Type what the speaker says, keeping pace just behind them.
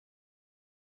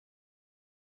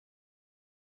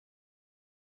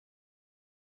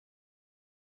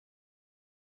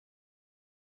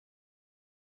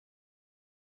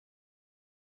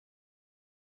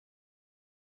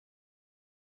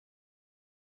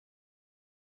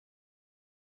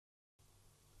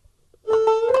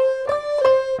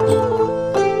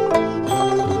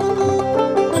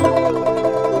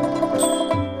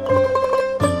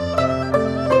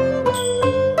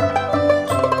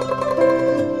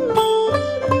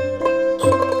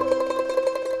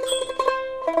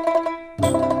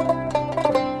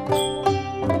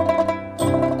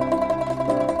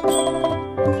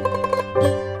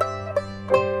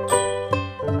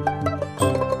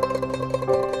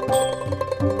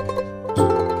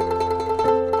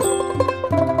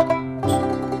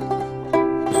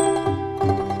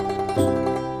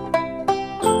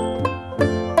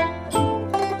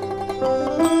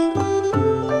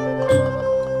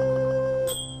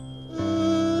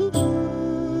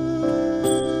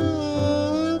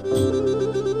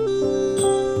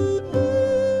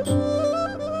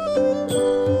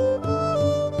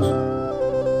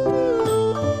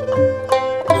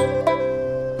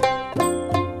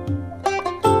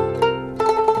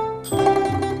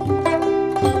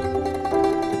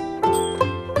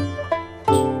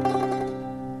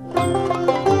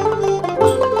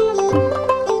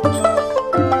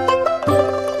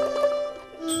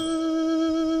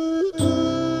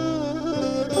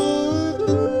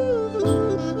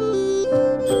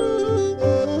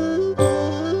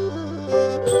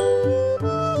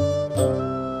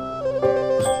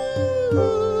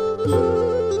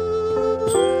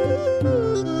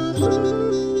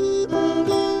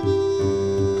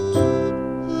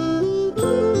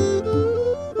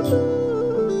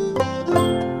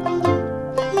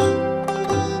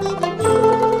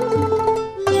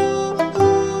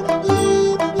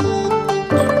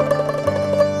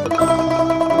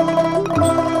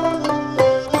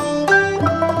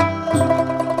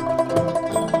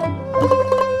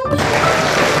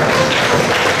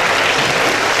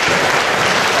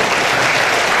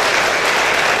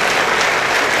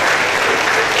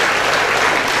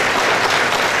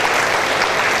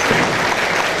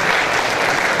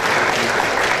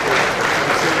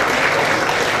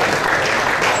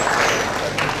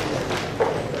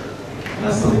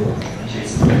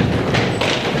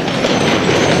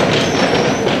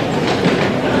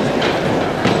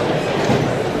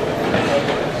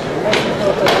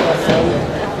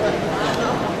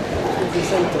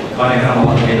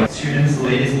Students,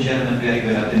 ladies and gentlemen, very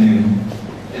good afternoon.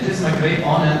 It is my great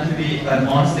honor to be an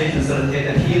on-stage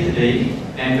facilitator here today.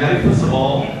 And very first of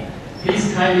all,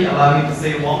 please kindly allow me to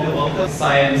say warmly welcome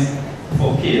Science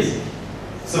for Kids.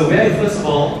 So very first of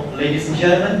all, ladies and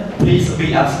gentlemen, please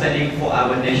be upstanding for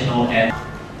our national anthem.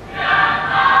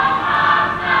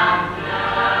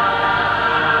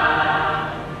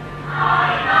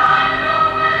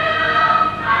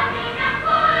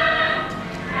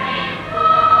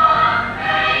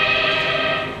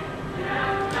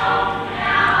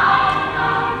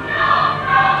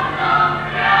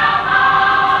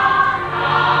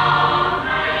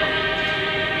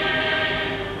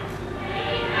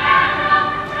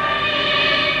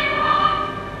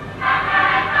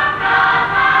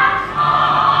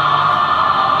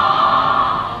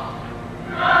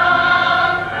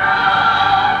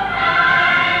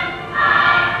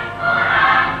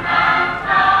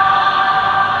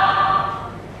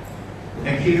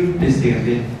 Thank you,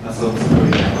 distinguished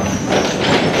associate.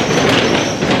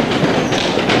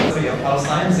 Of our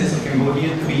sciences of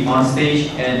Cambodia to be on stage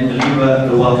and deliver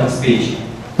the welcome speech.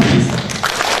 Please.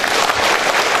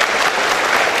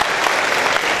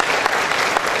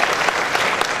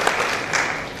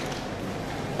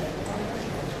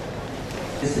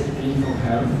 Secretary for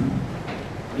Health,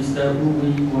 Mr. Uwe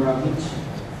Morawetz,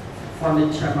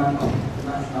 Founding Chairman of the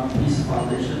National Peace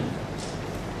Foundation,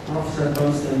 Professor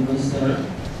Torsten N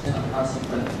and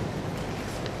participants.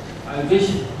 I wish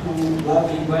to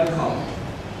warmly welcome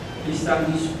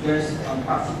distinguished guests and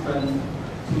participants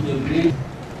to the great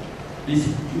this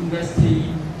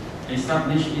university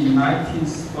established in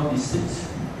 1946,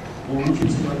 origin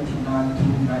 79 to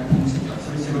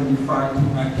 1975 to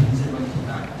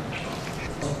 1979.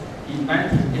 In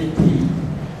 1980,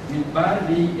 with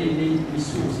barely any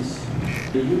resources,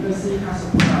 the university has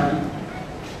supplied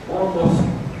almost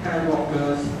high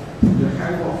workers to the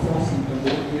high workforce in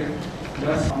Cambodia,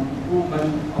 thus on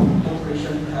improvement of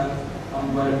population health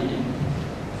and well-being.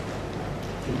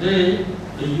 Today,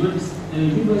 the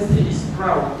university is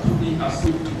proud to be a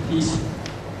suite to peace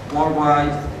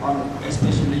worldwide, and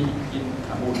especially in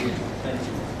Cambodia. Thank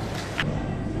you.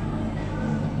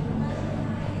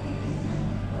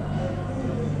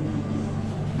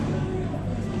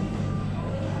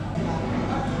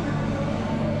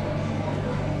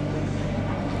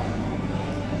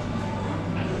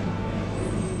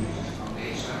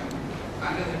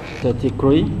 The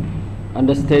decree and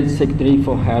the State Secretary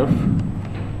for Health,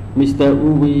 Mr.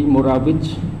 Uwe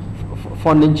Morawetz,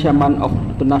 founding chairman of the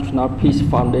International Peace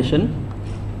Foundation,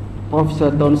 Professor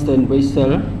Torsten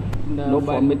Wiesel,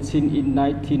 Nobel for Medicine in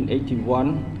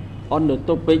 1981 on the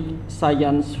topic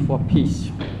Science for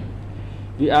Peace.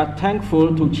 We are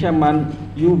thankful to Chairman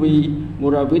Uwe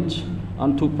Morawetz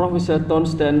and to Professor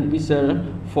Torsten Wiesel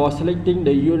for selecting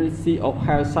the University of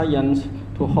Health Science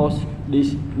to host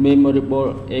this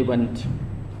memorable event.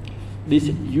 This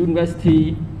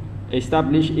university,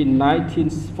 established in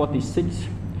 1946,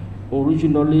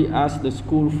 originally as the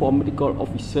School for Medical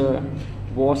Officers,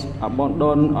 was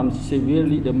abandoned and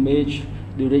severely damaged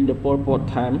during the Pol Pot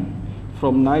time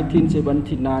from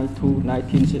 1975 to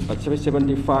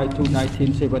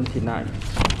 1979.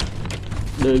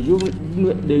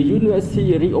 The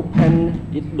university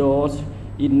reopened its doors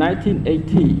in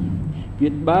 1980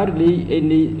 with barely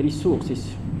any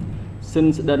resources.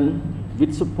 Since then,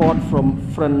 with support from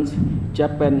France,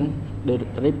 Japan, the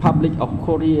Republic of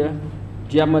Korea,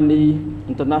 Germany,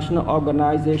 international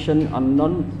organizations and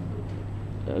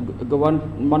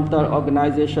non-governmental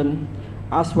organizations,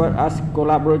 as well as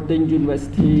collaborating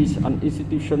universities and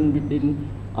institutions within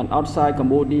and outside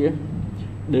Cambodia,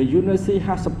 the university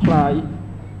has supplied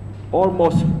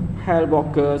almost health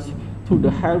workers to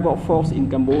the health workforce in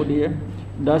Cambodia,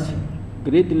 thus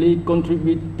greatly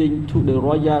contributing to the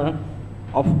royal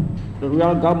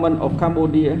government of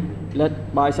Cambodia,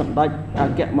 led by Samdech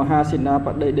Akek Mahasena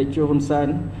Padai Decho Hun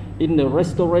Sen, in the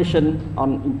restoration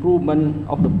and improvement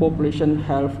of the population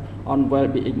health and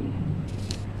well-being.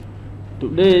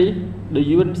 Today, the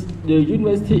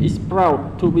university is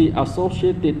proud to be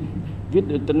associated with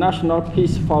the International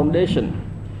Peace Foundation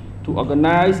to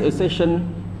organize a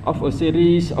session of a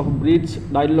series of bridge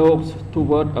dialogues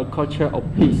toward a culture of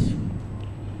peace.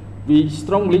 We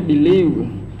strongly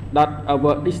believe that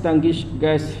our distinguished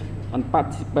guests and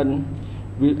participants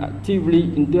will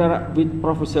actively interact with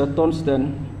Professor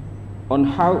Torsten on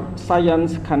how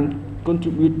science can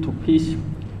contribute to peace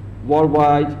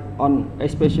worldwide and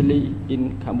especially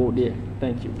in Cambodia.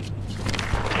 Thank you.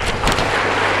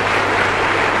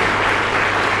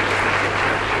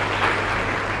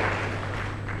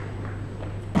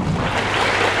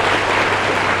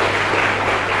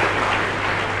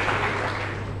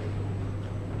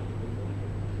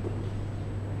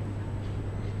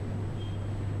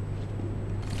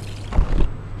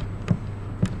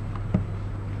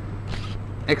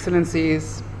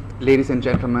 Excellencies, ladies and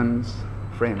gentlemen,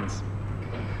 friends.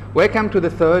 Welcome to the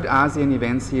third ASEAN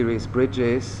event series,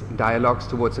 Bridges, Dialogues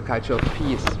Towards a Culture of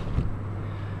Peace.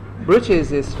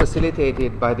 Bridges is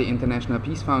facilitated by the International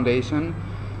Peace Foundation,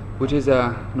 which is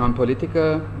a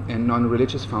non-political and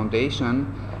non-religious foundation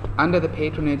under the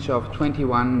patronage of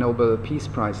 21 Nobel Peace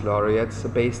Prize laureates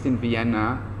based in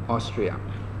Vienna, Austria.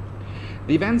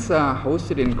 The events are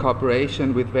hosted in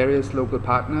cooperation with various local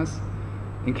partners,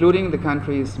 including the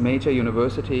country's major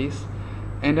universities,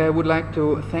 and I would like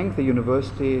to thank the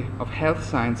University of Health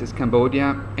Sciences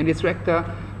Cambodia and its rector,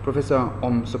 Professor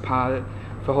Om Sopal,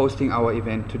 for hosting our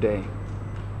event today.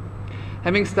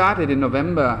 Having started in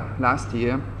November last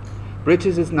year,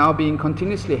 Bridges is now being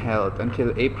continuously held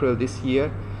until April this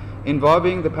year,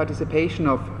 involving the participation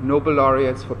of Nobel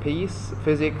laureates for peace,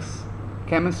 physics,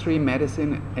 chemistry,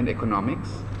 medicine, and economics,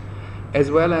 as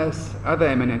well as other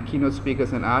eminent keynote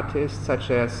speakers and artists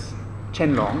such as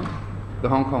Chen Long, the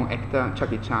Hong Kong actor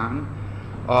Jackie Chan,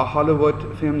 or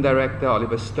Hollywood film director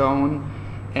Oliver Stone,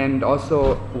 and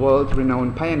also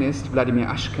world-renowned pianist Vladimir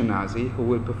Ashkenazy, who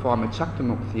will perform at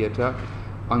Chaktamuk Theatre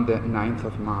on the 9th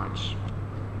of March.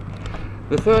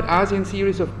 The third ASEAN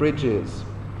series of Bridges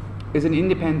is an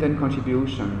independent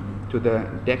contribution to the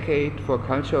Decade for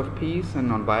Culture of Peace and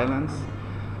Nonviolence,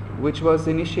 which was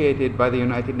initiated by the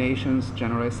United Nations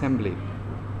General Assembly.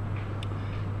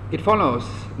 It follows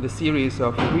the series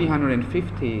of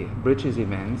 350 Bridges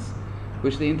events,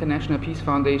 which the International Peace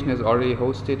Foundation has already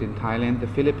hosted in Thailand, the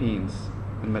Philippines,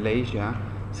 and Malaysia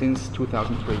since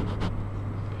 2003.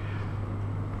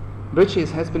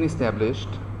 Bridges has been established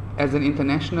as an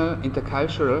international,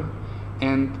 intercultural,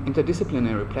 and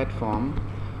interdisciplinary platform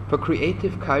for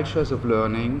creative cultures of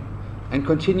learning and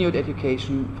continued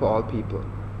education for all people.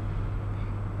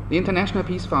 The International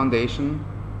Peace Foundation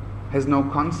has no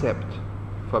concept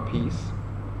for peace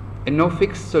and no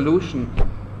fixed solution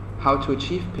how to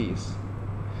achieve peace.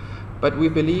 But we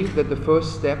believe that the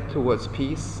first step towards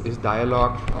peace is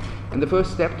dialogue, and the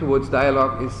first step towards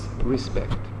dialogue is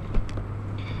respect.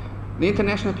 The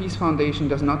International Peace Foundation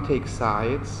does not take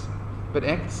sides, but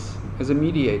acts as a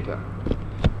mediator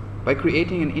by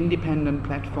creating an independent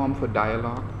platform for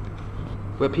dialogue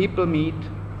where people meet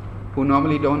who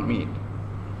normally don't meet.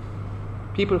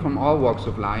 People from all walks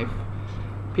of life,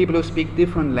 people who speak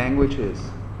different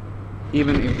languages,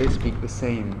 even if they speak the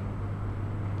same.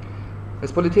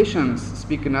 As politicians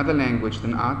speak another language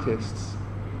than artists,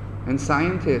 and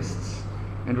scientists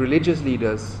and religious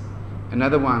leaders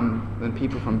another one than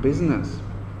people from business,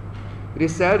 it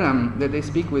is seldom that they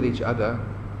speak with each other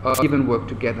or even work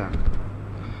together.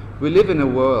 We live in a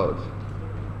world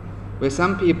where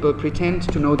some people pretend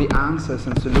to know the answers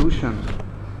and solutions,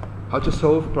 how to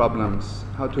solve problems,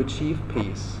 how to achieve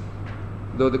peace,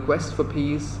 though the quest for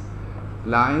peace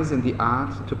lies in the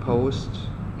art to pose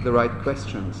the right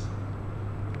questions.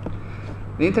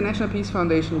 The International Peace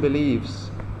Foundation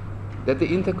believes that the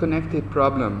interconnected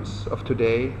problems of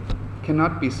today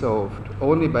cannot be solved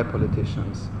only by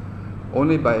politicians,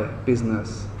 only by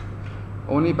business,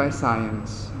 only by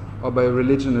science, or by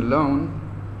religion alone,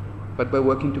 but by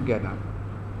working together.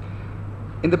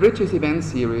 In the Bridges event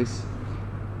series,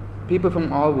 people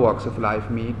from all walks of life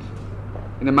meet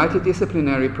in a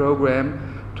multidisciplinary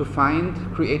program to find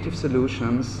creative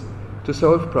solutions, to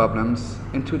solve problems,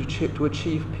 and to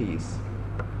achieve peace.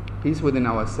 Peace within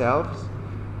ourselves,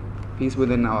 peace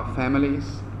within our families,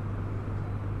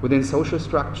 within social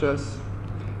structures,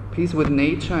 peace with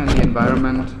nature and the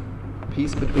environment,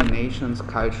 peace between nations,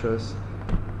 cultures,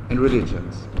 and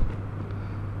religions.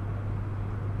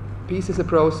 Peace is a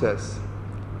process.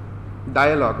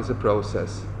 Dialogue is a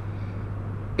process.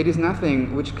 It is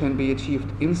nothing which can be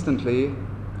achieved instantly.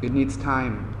 It needs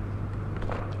time.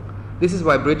 This is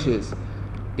why Bridges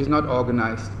is not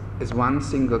organized as one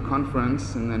single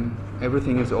conference and then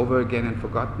everything is over again and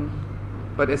forgotten,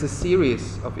 but as a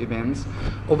series of events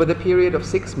over the period of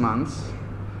 6 months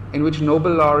in which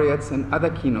Nobel laureates and other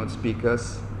keynote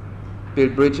speakers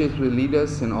build bridges with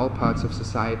leaders in all parts of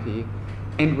society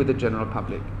and with the general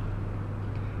public.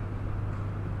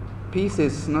 Peace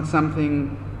is not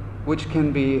something which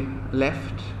can be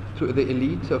left to the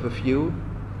elite of a few,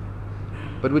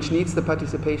 but which needs the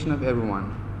participation of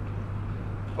everyone.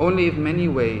 Only if many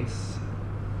ways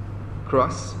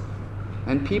cross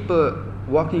and people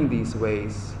walking these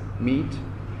ways meet,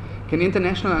 can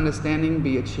international understanding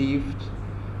be achieved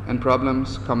and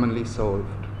problems commonly solved.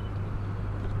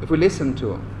 If we listen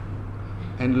to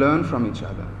and learn from each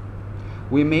other,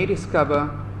 we may discover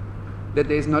that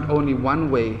there is not only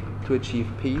one way to achieve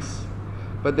peace,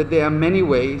 but that there are many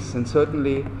ways, and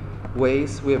certainly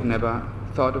ways we have never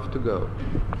thought of to go.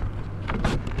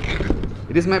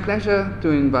 It is my pleasure to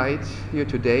invite you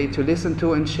today to listen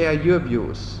to and share your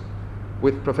views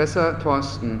with Professor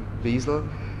Torsten Wiesel,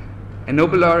 a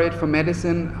Nobel laureate for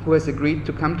medicine who has agreed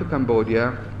to come to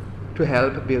Cambodia to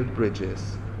help build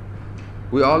bridges.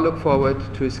 We all look forward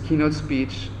to his keynote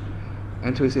speech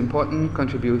and to his important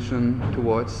contribution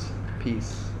towards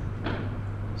peace.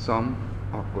 Som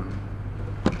Okun.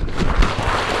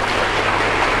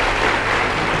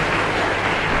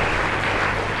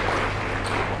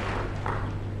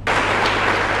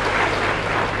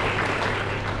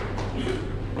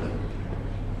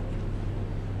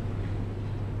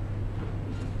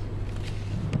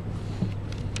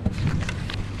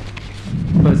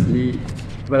 Firstly,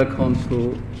 welcome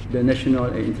to the national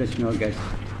and international guests.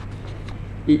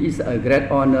 It is a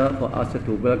great honor for us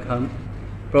to welcome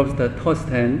Professor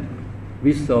Torsten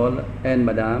Wiesel and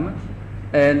Madam,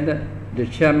 and the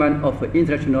chairman of the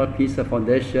International Peace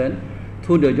Foundation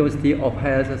to the University of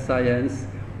Health Science,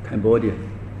 Cambodia.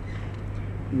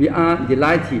 We are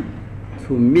delighted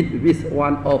to meet with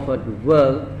one of the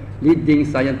world's leading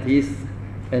scientists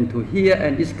and to hear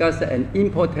and discuss an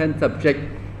important subject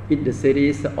in the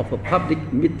series of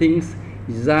public meetings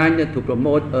designed to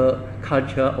promote a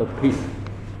culture of peace.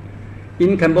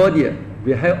 In Cambodia,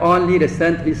 we have only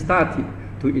recently started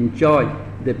to enjoy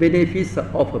the benefits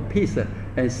of peace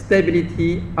and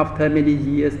stability after many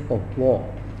years of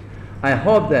war. I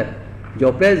hope that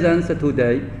your presence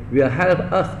today will help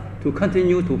us to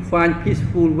continue to find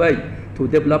peaceful ways to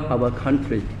develop our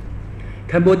country.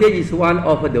 Cambodia is one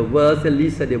of the world's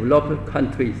least developed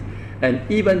countries, and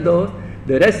even though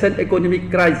the recent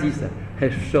economic crisis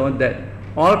has shown that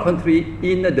all countries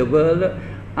in the world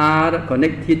are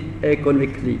connected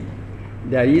economically,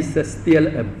 there is still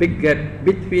a big gap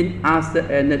between us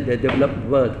and the developed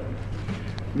world.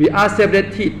 We are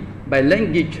separated by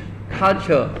language,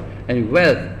 culture, and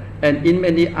wealth, and in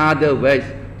many other ways.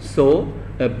 So,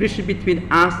 a bridge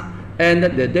between us and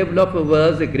the developed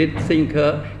world's great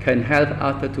thinker can help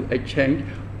us to exchange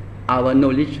our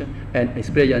knowledge and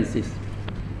experiences.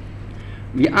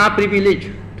 We are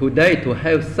privileged today to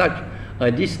have such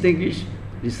a distinguished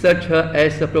researcher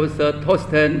as Professor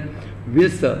Torsten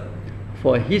Wiesel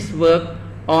for his work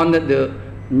on the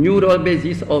neural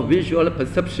basis of visual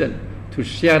perception to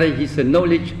share his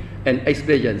knowledge and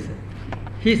experience.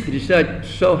 His research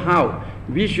shows how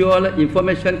visual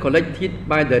information collected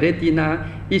by the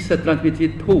retina is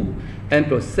transmitted to and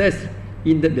processed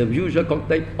in the visual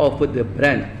cortex of the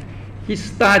brain. His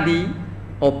study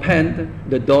opened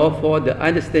the door for the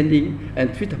understanding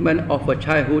and treatment of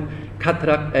childhood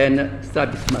cataract and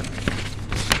strabismus.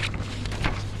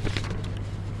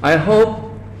 I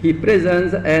hope his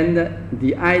presence and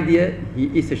the idea he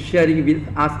is sharing with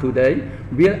us today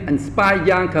will inspire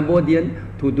young Cambodians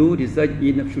to do research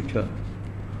in the future.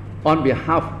 On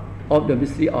behalf of the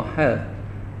Ministry of Health,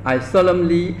 I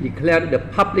solemnly declare the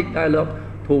public dialogue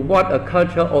toward a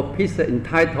culture of peace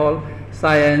entitled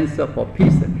Science for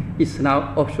Peace is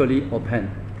now officially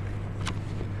open.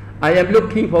 I am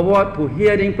looking forward to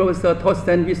hearing Professor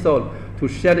Torsten Wiesel to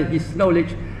share his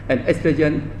knowledge and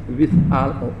experience with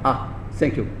all of us.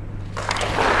 Thank you.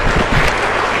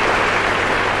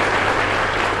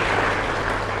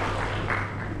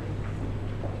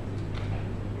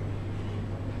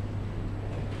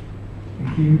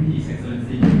 Thank you, His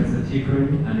Excellency Professor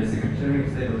Chikri, and the Secretary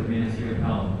of State of the Ministry of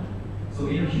Health. So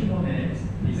in a few more minutes,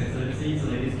 His Excellency,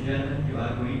 ladies and gentlemen, you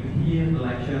are going to hear the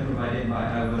lecture provided by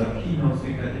our keynote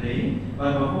speaker today.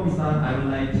 But before we start, I would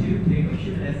like to take a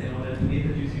few minutes in order to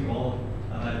introduce you all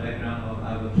about the background of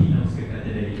our keynote speaker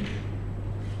today.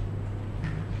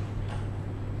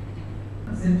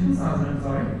 Since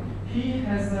 2000, he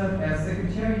has served as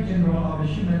Secretary General of the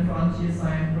Human Frontier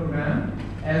Science Program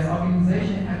as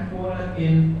organization headquartered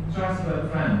in Strasbourg,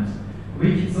 France,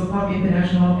 which supports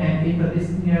international and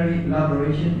interdisciplinary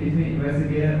collaboration between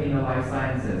investigators in the life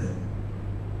sciences.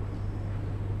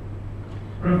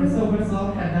 Professor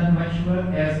Wiesel had done much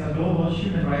work as a global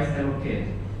human rights advocate.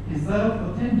 He served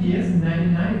for 10 years,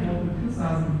 1994 to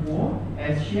 2004,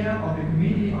 as chair of the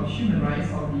Committee of Human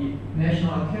Rights of the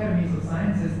National Academies of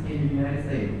Sciences in the United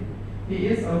States. He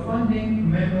is a founding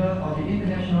member of the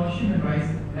International Human Rights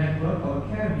Network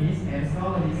of Academies and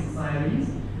Scholarly Societies,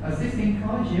 assisting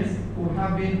colleges who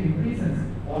have been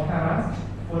imprisoned or harassed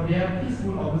for their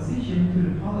peaceful opposition to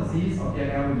the policies of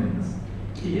their governments.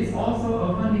 He is also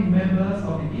a founding member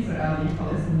of the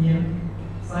Israeli-Palestinian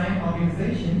Science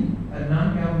Organization, a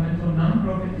non-governmental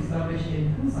non-profit established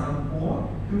in 2004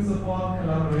 to support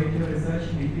collaborative research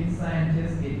between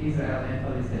scientists in Israel and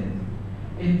Palestine.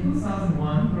 In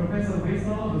 2001, Professor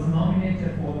Wiesel was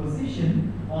nominated for a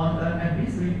position on the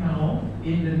advisory panel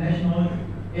in the National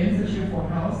Institute for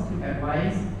Health to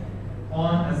advise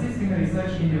on assisting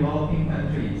research in developing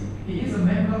countries. He is a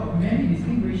member of many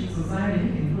distinguished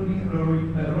societies, including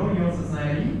the Royal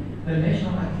Society, the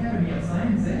National Academy of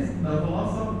Sciences, the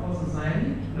Philosophical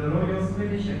Society, the Royal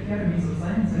Swedish Academies of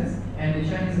Sciences, and the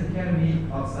Chinese Academy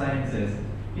of Sciences.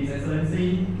 His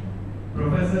Excellency,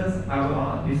 Professors,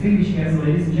 our distinguished guests,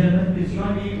 ladies and gentlemen, please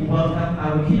join me to welcome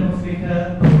our keynote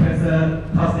speaker, Professor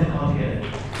Torsten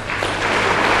N.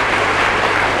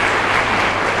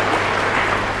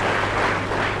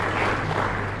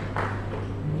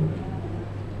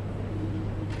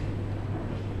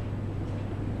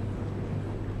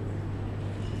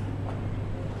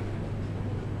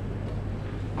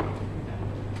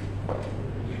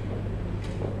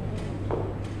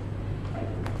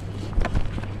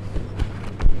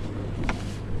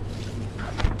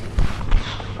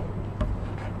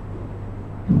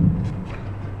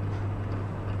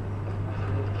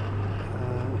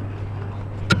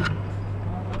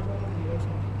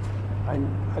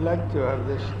 I like to have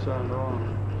this turned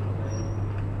on.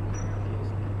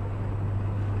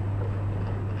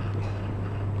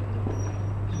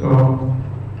 So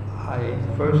I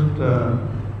first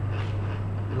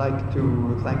like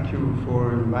to thank you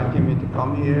for inviting me to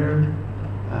come here,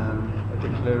 and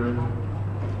particularly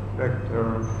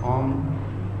Director Hom,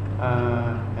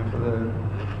 and for the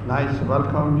nice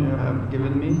welcome you have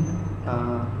given me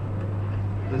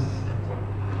this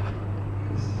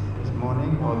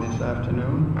morning or this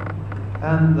afternoon.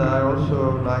 And I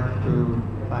also like to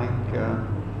thank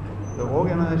the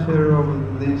organizer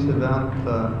of this event,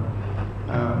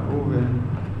 Uwe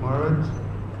Morawetz,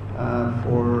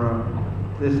 for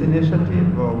this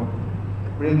initiative of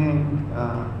bringing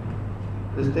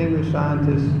distinguished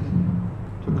scientists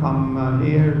to come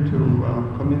here to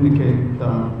communicate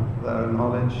their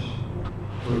knowledge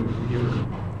with you.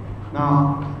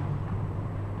 Now,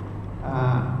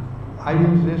 I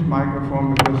use this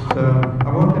microphone because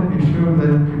I wanted to be sure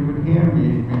that you could hear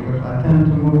me, because I tend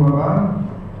to move about,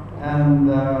 and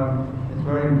it's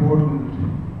very important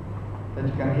that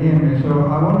you can hear me. So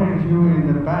I wonder if you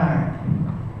in the back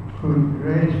could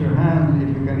raise your hands if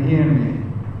you can hear me.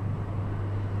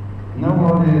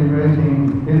 Nobody is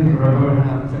raising his or her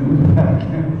hands in the back.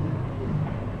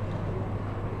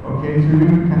 Okay, so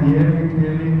you can hear me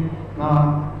clearly.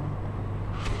 Now,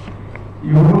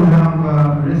 You all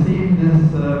have received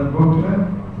this booklet,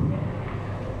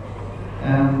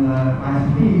 and my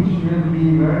speech will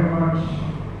be very much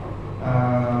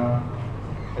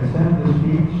a simple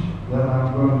speech that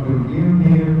I'm going to give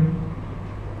here,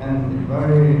 and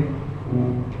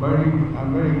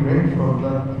I'm very grateful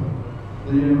that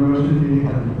the university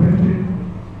has printed,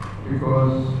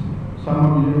 because some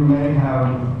of you may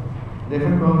have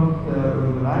difficult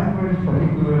with the language,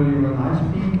 particularly when I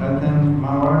speak.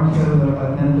 My wife says that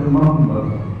I tend to mumble.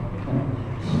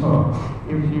 So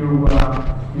if you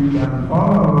can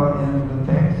follow in the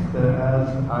text as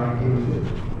I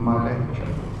give my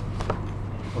lecture.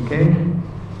 Okay?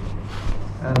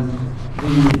 And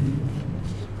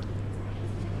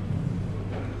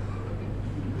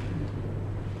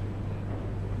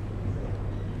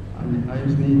I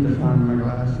just need to find my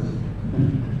glasses.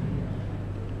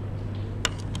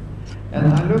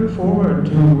 And I look forward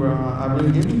to, I will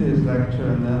give this lecture,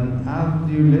 and then as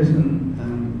you listen,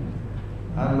 and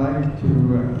I'd like to,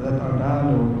 that our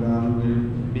dialogue will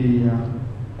be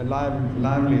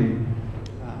lively,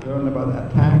 learn about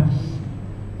attacks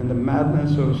and the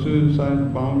madness of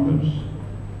suicide bombers,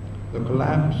 the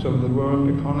collapse of the world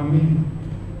economy,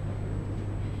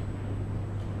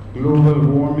 global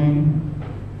warming,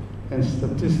 and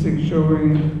statistics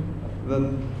showing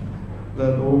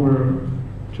that over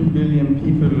 2 billion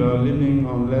people are living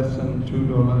on less than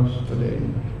 $2 a day.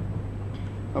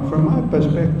 Now, from my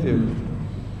perspective,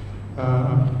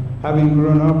 having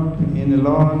grown up in a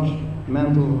large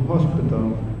mental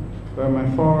hospital where my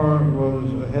father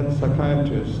was a head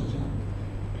psychiatrist,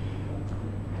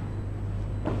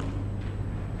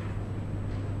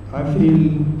 I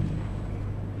feel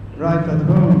right at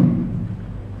home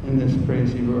in this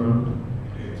crazy world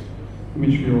in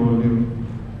which we all live.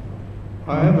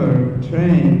 However,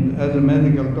 trained as a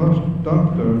medical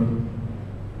doctor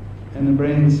and a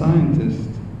brain scientist,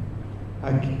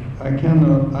 I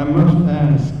must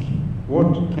ask,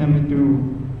 what can we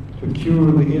do to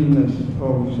cure the illness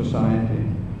of society?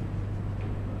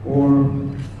 Or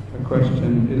a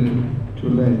question, is it too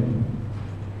late?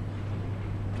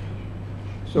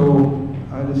 So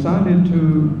I decided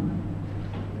to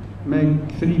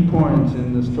make 3 points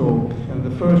in this talk, and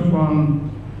the first one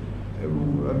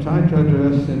I tried to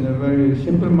address in a very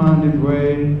simple-minded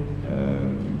way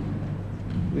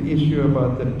the issue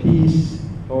about the peace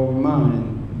of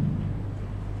mind.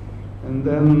 And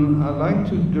then I'd like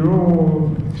to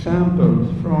draw examples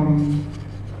from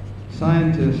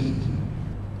scientists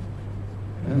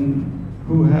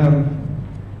who have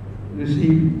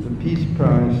received the Peace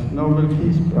Prize, Nobel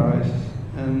Peace Prize,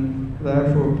 and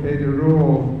therefore played a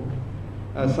role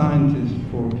as scientists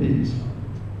for peace.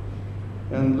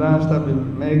 And last, I will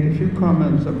make a few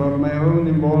comments about my own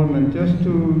involvement, just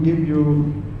to give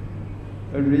you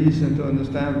a reason to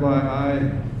understand why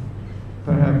I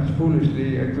perhaps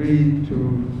foolishly agreed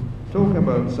to talk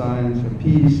about science and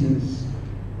peace, since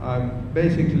I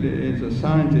basically, as a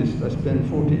scientist, I spent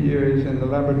 40 years in the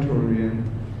laboratory and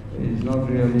is not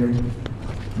really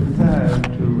prepared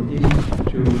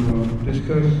to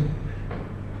discuss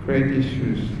great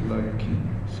issues like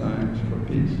science for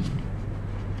peace.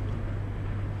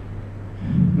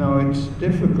 Now, it's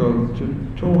difficult to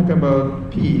talk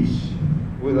about peace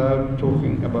without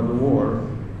talking about war.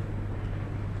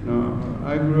 Now,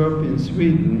 I grew up in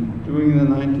Sweden during the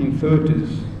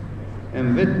 1930s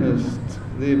and witnessed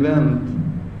the event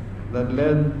that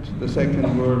led to the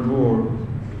Second World War,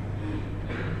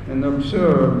 and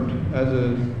observed as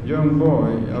a young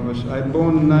boy. I was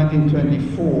born in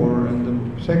 1924, and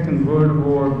the Second World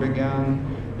War began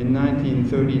in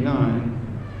 1939.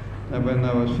 When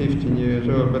I was 15 years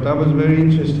old, but I was very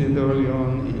interested early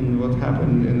on in what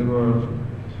happened in the world,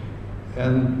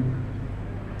 and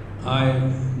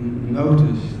I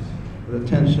noticed the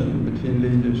tension between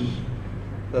leaders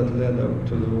that led up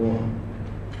to the war.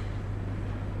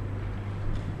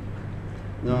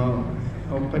 Now,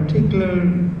 of particular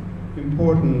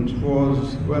importance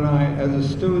was when I, as a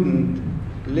student,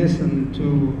 listened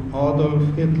to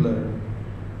Adolf Hitler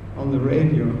on the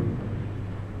radio,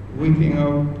 whipping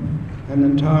up an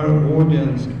entire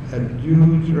audience at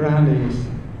huge rallies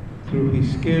through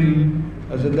his skill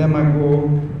as a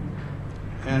demagogue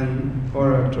and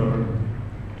orator,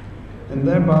 and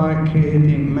thereby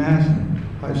creating mass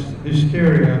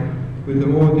hysteria with the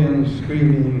audience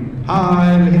screaming,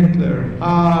 "Heil Hitler!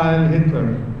 Heil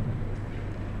Hitler!"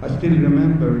 I still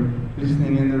remember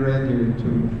listening in the radio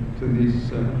to these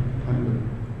kind of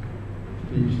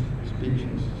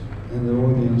speeches and the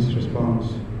audience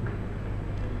response.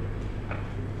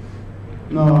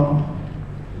 Now,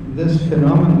 this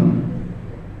phenomenon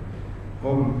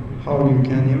of how you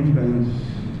can influence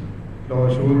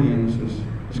large audiences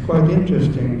is quite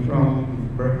interesting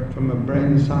from a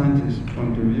brain scientist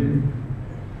point of view.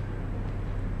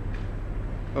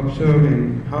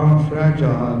 Observing how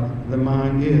fragile the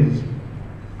mind is,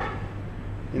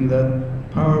 in that a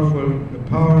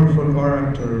powerful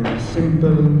orator with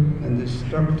simple and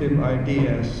destructive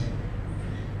ideas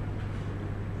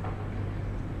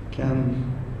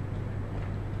can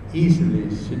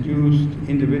easily seduce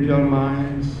individual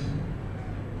minds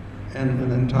and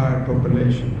an entire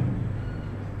population.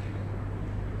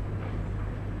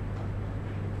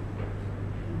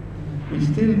 We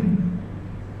still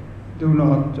do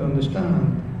not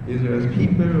understand, either as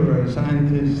people or as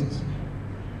scientists,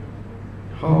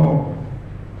 how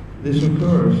this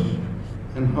occurs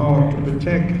and how to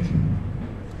protect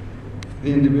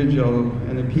the individual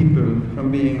and the people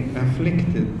from being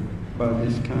afflicted by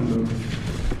this kind of,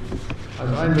 as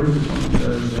I look upon it,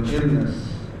 as an illness.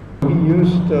 We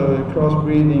used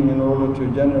crossbreeding in order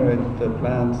to generate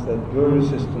plants that were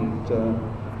resistant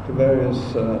to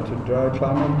various, to dry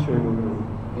climate, to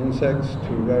insects,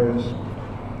 to various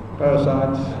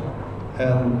parasites,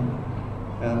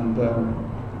 and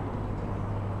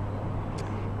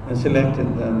selected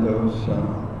then those.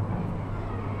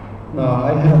 Now,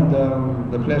 I had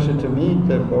the pleasure to meet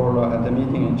Bola at a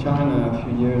meeting in China a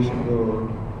few years ago,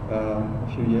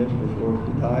 a few years before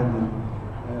he died,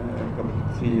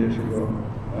 3 years ago.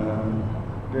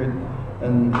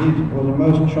 And he was a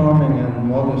most charming and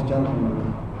modest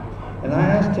gentleman. And I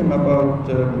asked him about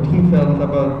what he felt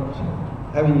about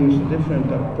having used a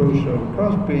different approach of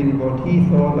crossbreeding, what he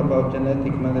thought about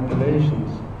genetic manipulations.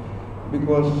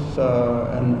 Because,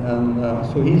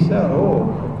 so he said, oh,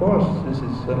 of course, this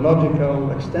is a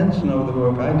logical extension of the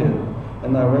work I did,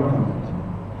 and I welcome it.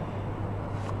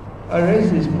 I raise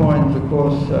this point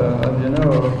because, as you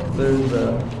know, there's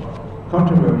a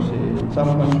controversy in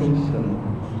some countries, and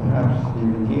perhaps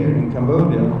even here in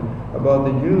Cambodia, about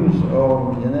the use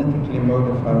of genetically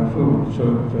modified food,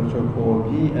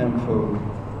 so-called GM food.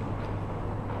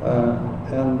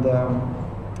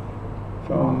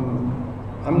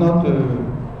 I'm not an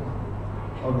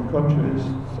agriculturist,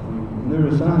 I'm a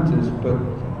neuroscientist, but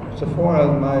so far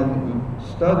as my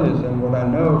studies and what I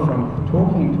know from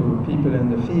talking to people in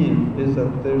the field is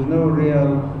that there's no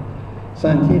real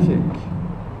scientific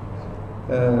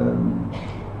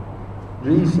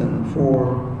reason for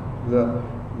the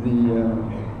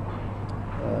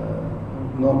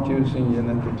not using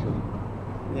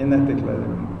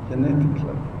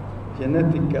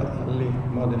genetically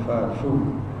modified food.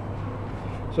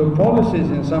 So policies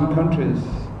in some countries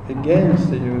against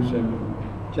the use of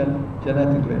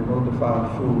genetically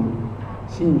modified food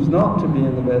seems not to be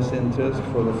in the best interest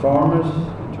for the farmers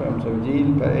in terms of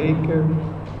yield per acre,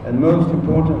 and most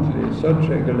importantly, such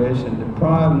regulation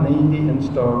deprive needy and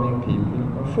starving people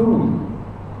of food.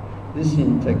 This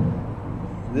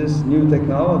new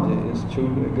technology is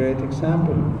truly a great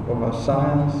example of how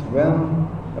science, when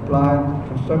applied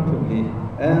constructively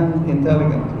and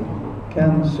intelligently,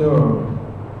 can serve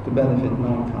to benefit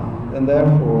mankind, and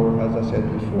therefore, as I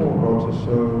said before, also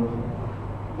serve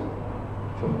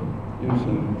for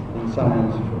using in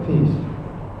science for peace.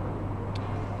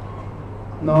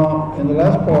 Now, in the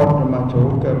last part of my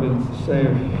talk, I will say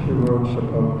a few words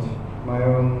about my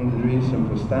own reason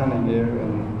for standing here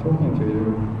and talking to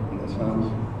you, in a sense.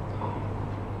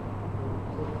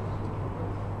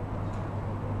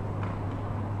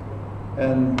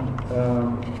 And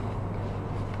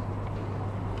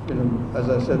as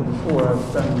I said before, I've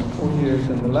spent 4 years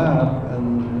in the lab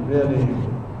and really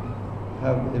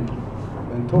have,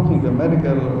 when talking to a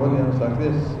medical audience like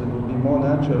this, it would be more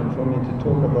natural for me to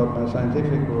talk about my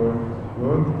scientific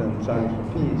work than science for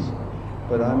peace.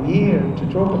 But I'm here to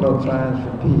talk about science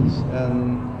for peace,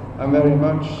 and I'm very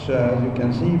much, as you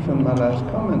can see from my last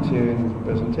comments here in the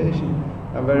presentation,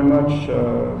 I'm very much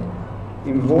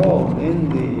involved in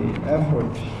the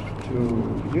effort to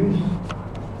use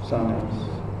science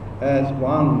as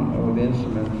one of the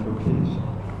instruments for peace.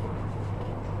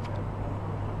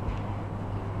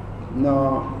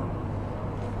 Now,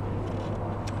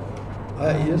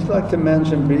 I'd just like to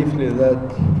mention briefly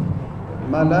that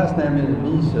my last name is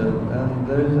Wiesel, and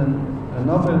there is a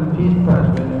Nobel Peace Prize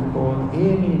winner called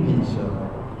Elie Wiesel.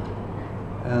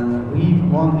 And he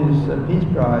won his Peace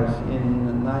Prize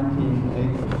in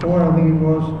 1984, I think it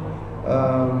was,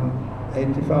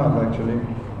 85 actually.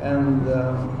 And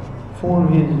for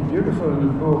his beautiful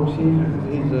books,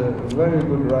 he's a very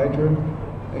good writer.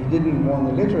 He didn't win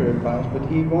the literary prize, but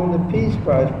he won the Peace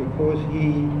Prize because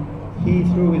he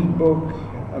through his book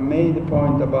made the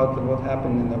point about what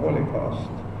happened in the Holocaust,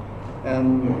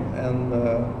 and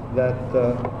that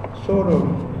sort of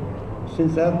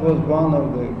since that was one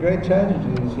of the great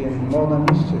tragedies in modern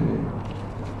history,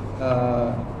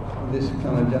 this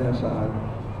kind of genocide.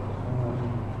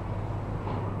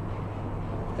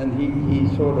 And he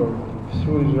sort of,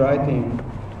 through his writing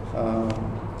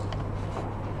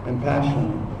and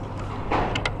passion,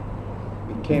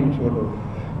 became sort of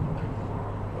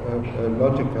a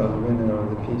logical winner of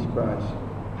the Peace Prize.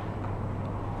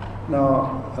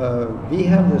 Now, we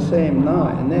have the same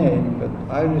name, but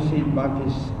I received my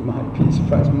Peace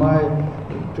Prize, my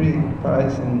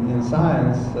prize in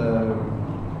science,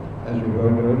 as we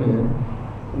heard earlier,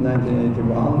 in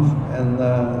 1981, and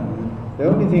the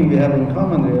only thing we have in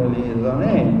common really is our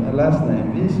name, our last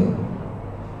name, Wiesel.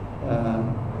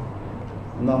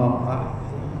 No,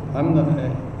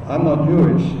 I'm not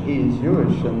Jewish. He is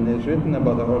Jewish, and it's written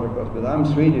about the Holocaust, but I'm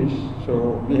Swedish,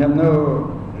 so we have no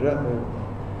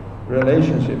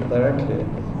relationship directly,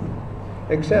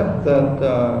 except that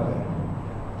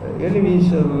Elie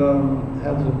Wiesel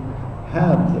has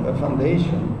had a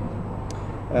foundation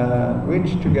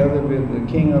which, together with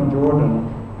the King of Jordan,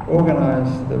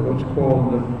 organized what's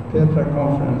called the Petra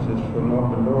Conferences for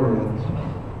Nobel Laureates,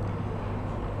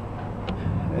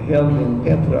 held in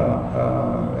Petra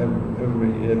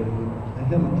every year,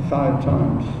 held 5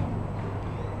 times.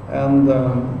 And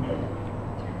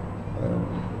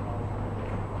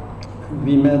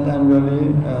we met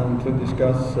annually to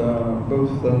discuss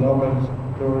both the Nobel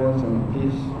laureates and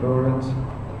peace laureates.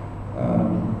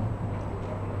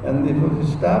 And it was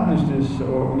established, this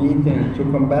meeting, to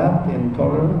combat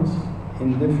intolerance,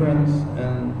 indifference,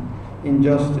 and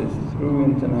injustice through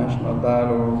international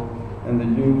dialogue and the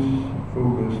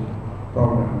youth-focused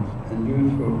programs and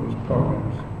youth-focused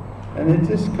programs. And it's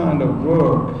this kind of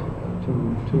work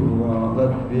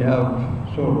that we have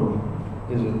sort of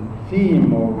is a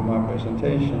theme of my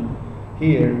presentation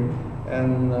here.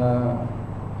 And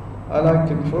I like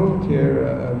to quote here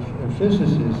a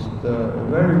physicist, a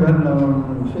very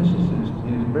well-known physicist.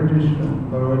 He's British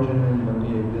originally, but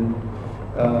he had been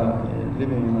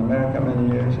living in America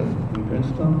many years in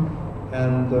Princeton.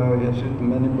 And he has written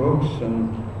many books,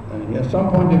 and he has some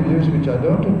point of views which I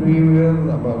don't agree with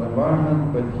about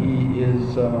environment, but he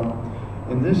is,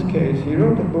 in this case, he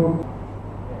wrote a book.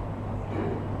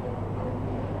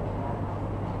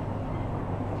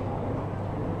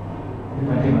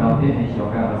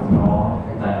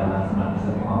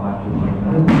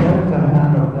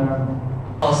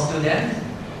 Our student,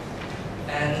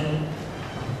 and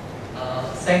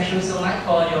thank you so much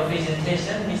for your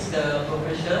presentation, Mr.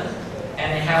 Professor.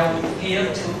 And I have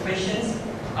here 2 questions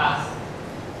to ask.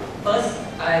 First,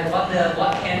 I wonder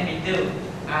what can we do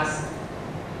as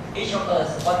each of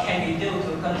us, what can we do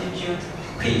to contribute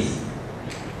to peace?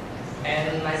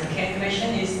 And my second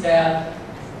question is that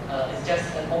it's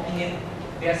just an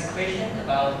opinion-based question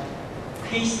about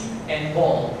peace and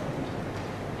war.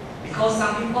 Because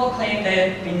some people claim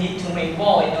that we need to make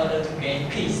war in order to gain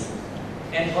peace.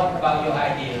 And what about your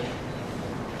idea?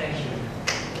 Thank you.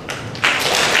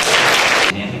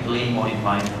 Genetically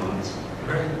modified foods.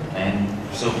 And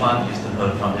so far, used to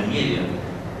heard from the media.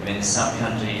 Even some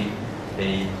country,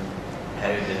 they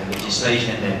have the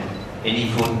legislation that any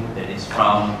food that is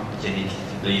from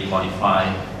genetically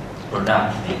modified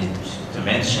product they need to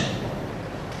mention.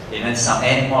 Even some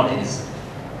animal is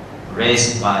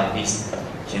raised by this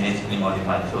genetically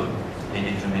modified food, they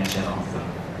need to mention also.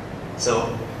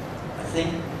 So I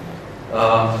think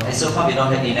so far we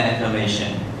don't have enough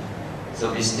information.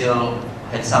 So we still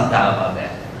had some doubt about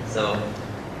that. So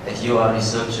as you are a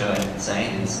researcher and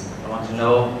scientist, I want to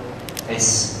know,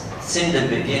 since the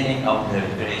beginning of the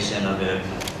creation of the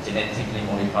genetically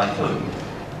modified food,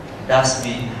 does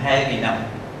we have enough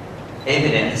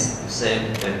evidence to say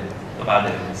about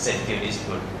the safety of this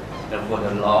food for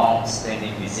the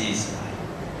long-standing disease,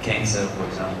 like cancer, for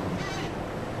example,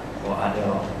 or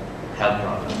other health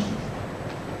problems?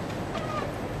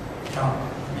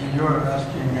 You're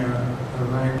asking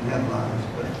very headlines,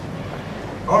 but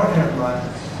our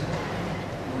headlines,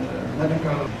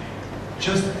 medical.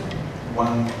 Just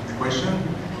one question,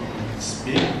 it's a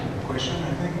big question,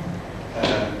 I think.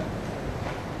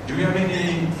 Do you have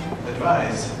any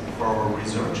advice for a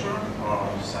researcher or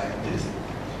scientist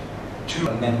to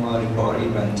a memorable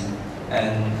event?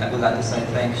 And I would like to say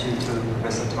thank you to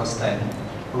Professor Torsten,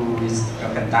 who is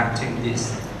conducting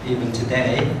this event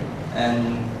today.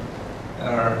 And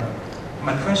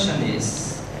my question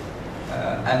is,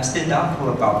 I'm still doubtful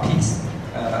about peace.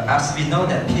 As we know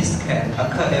that peace can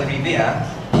occur everywhere,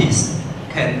 peace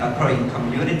can occur in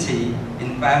community,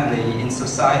 in family, in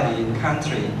society, in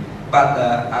country. But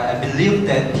I believe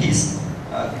that peace,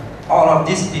 all of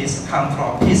this peace comes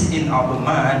from peace in our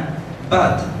mind,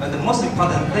 But the most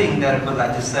important thing that I would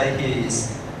like to say here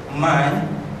is mind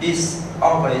is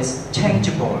always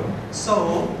changeable.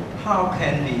 So how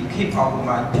can we keep our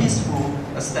mind peaceful,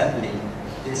 stably?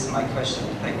 This is my question.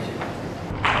 Thank you.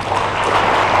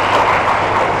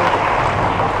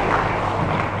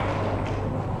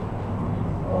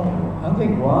 I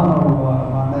think one of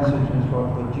my messages is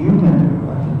what you can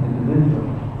do as an individual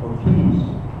for peace.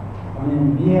 I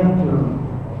mean, we have to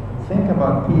think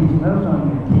about peace, not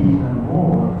only peace and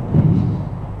war, peace.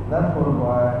 That's what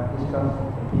I discussed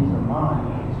the peace of mind.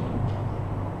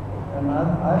 And I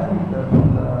think that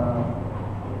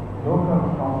local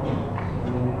conflicts,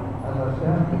 as I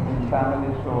said, between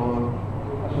families or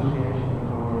associations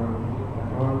or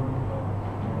work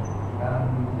and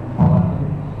in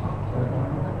politics,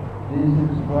 this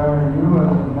is where you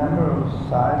as a member of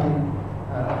society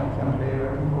can play a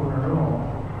very important role.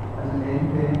 As an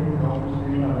educator, obviously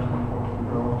you have an important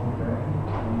role to play.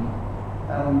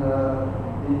 And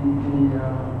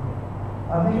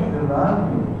I think the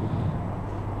values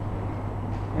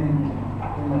in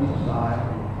a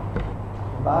society,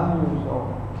 values of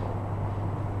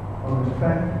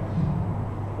respect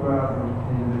for other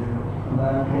individuals, and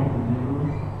that what we do,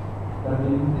 that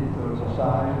means it's a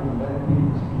society who let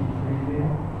people speak freely,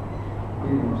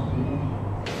 freedom of speech.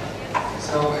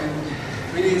 So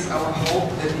really it's our hope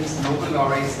that these Nobel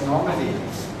laureates normally,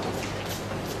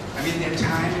 I mean their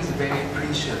time is very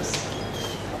precious.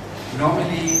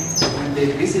 Normally when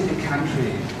they visit a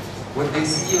country, what they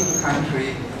see of the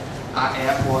country are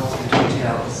airports and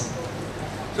hotels.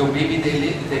 So maybe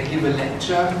they give a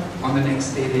lecture, on the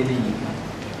next day they leave.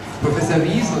 Professor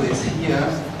Wiesel is here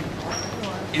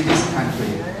in this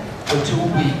country for 2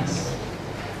 weeks.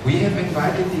 We have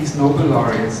invited these Nobel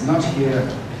laureates not here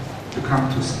to come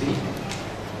to speak,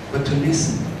 but to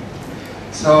listen.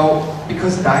 So,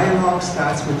 because dialogue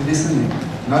starts with listening,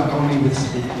 not only with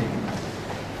speaking.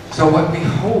 So what we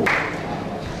hope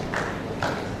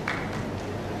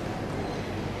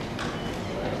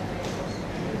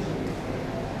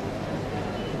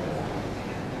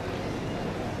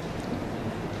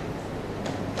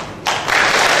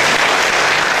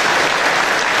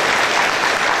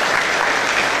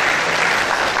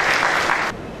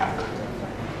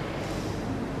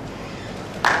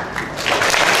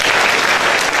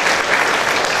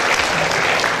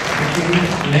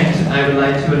Next, I would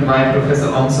like to invite Professor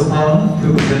Ong Sopal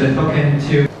to present a talk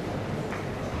to